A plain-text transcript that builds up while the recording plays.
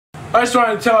I just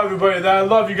wanted to tell everybody that I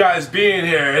love you guys being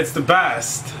here. It's the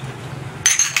best.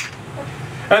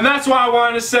 And that's why I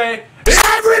wanted to say,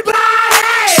 everybody!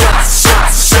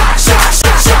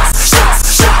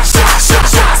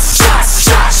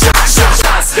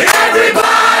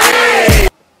 Everybody!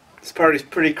 This party's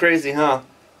pretty crazy, huh?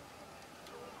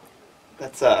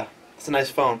 That's a nice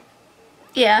phone.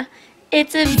 Yeah,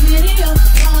 it's a video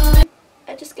phone.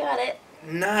 I just got it.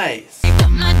 Nice.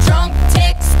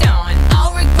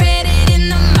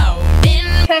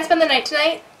 Can I spend the night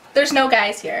tonight? There's no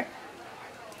guys here.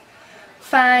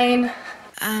 Fine.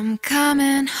 I'm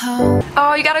coming home.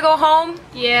 Oh, you gotta go home?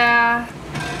 Yeah.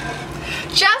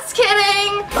 Just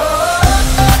kidding!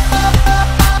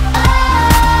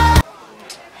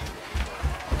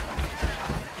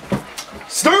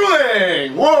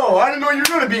 Sterling! Whoa, I didn't know you were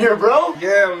gonna be here, bro.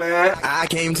 Yeah, man. I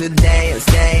came to dance,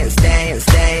 dance, dance,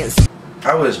 dance.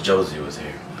 I wish Josie was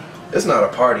here. It's not a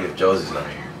party if Josie's not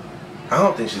here. I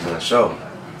don't think she's gonna show.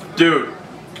 Dude.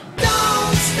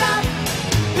 Don't stop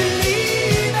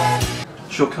believing.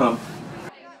 She'll come.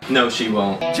 No, she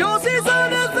won't. Josie's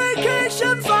on a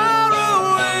vacation far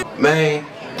away. Man,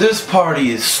 this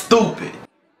party is stupid.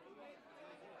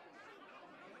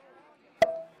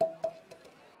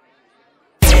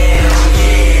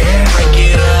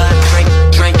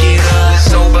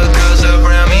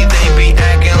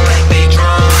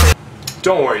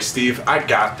 Don't worry, Steve. I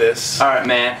got this. Alright,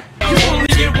 man. You only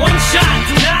get one shot,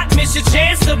 do not miss your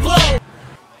chance to blow.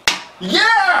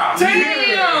 Yeah!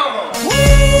 Damn!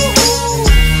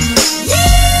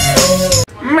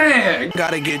 Man!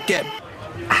 Gotta get that.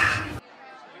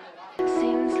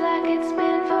 Seems like it's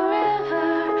been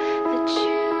forever that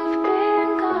you've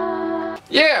been gone.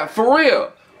 Yeah, for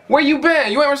real. Where you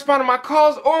been? You ain't responding to my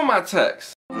calls or my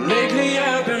texts. Lately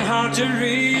I've been hard to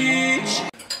reach.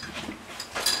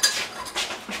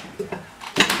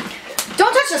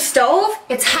 Don't touch the stove!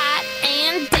 It's hot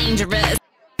and dangerous.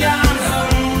 I'm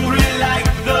hungry like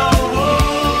the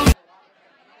wolf.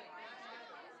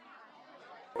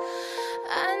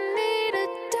 I need a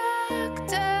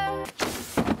doctor.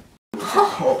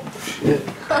 Oh, shit.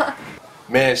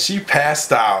 Man, she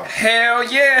passed out. Hell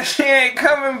yeah, she ain't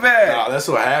coming back. Oh, that's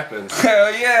what happens.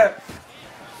 Hell yeah.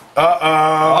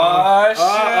 Uh-oh. Oh, shit.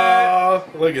 Uh-oh.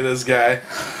 Look at this guy.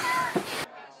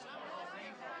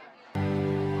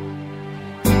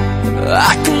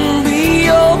 I can be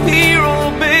your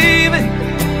hero, baby.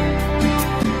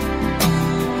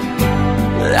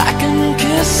 I can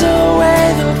kiss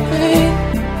away the pain.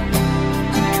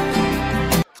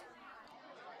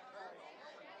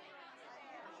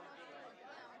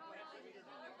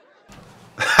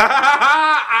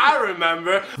 I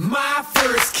remember. My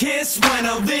first kiss went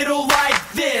a little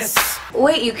like this.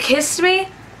 Wait, you kissed me?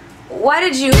 Why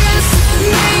did you? Kiss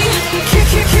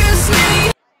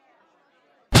me.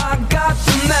 I got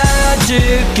the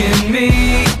magic in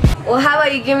me. Well, how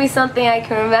about you give me something I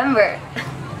can remember?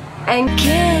 And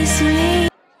kiss me.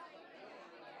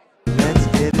 Let's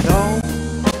get it on.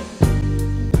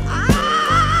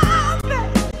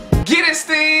 Get it,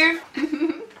 Steve.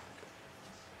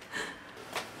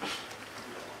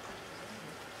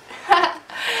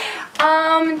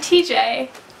 TJ,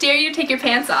 dare you take your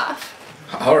pants off?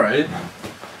 Alright.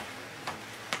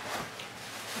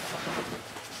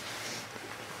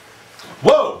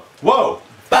 Whoa! Whoa!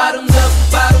 Bottoms up,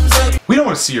 bottoms up. We don't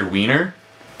want to see your wiener.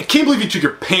 I can't believe you took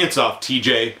your pants off,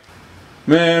 TJ.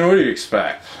 Man, what do you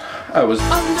expect? I was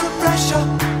Under pressure.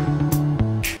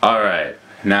 Alright,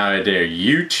 now I dare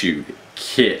you two to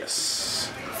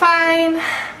kiss. Fine.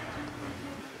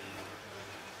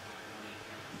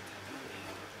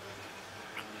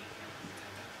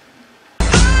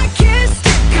 I kissed a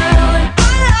girl and I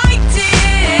liked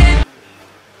it.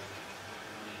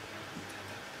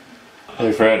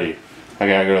 Hey Freddy, I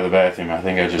gotta go to the bathroom. I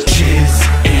think I just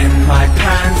Jizz in my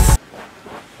pants.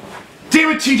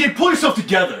 Damn it, TJ, pull yourself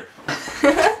together!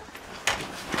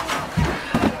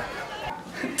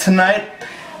 Tonight,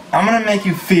 I'm gonna make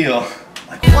you feel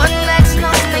like One next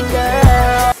lonely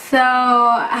girl. So,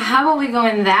 how about we go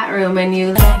in that room and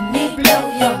you let me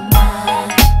blow your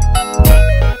mind?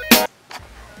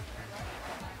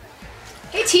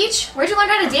 Hey Teach, where'd you learn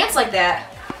how to dance like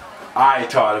that? I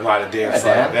taught him how to dance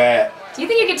like that. Do you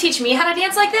think you could teach me how to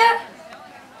dance like that?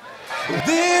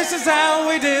 this is how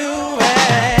we do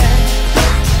it.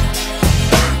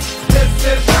 This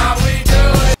is how we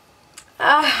do it.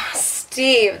 Ah,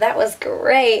 Steve, that was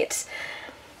great.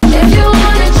 If you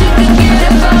want it, you can get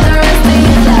it for the rest of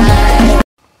your life.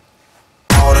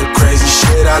 All the crazy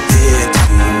shit I did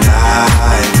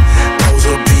tonight, those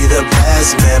will be the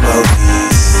best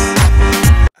memories.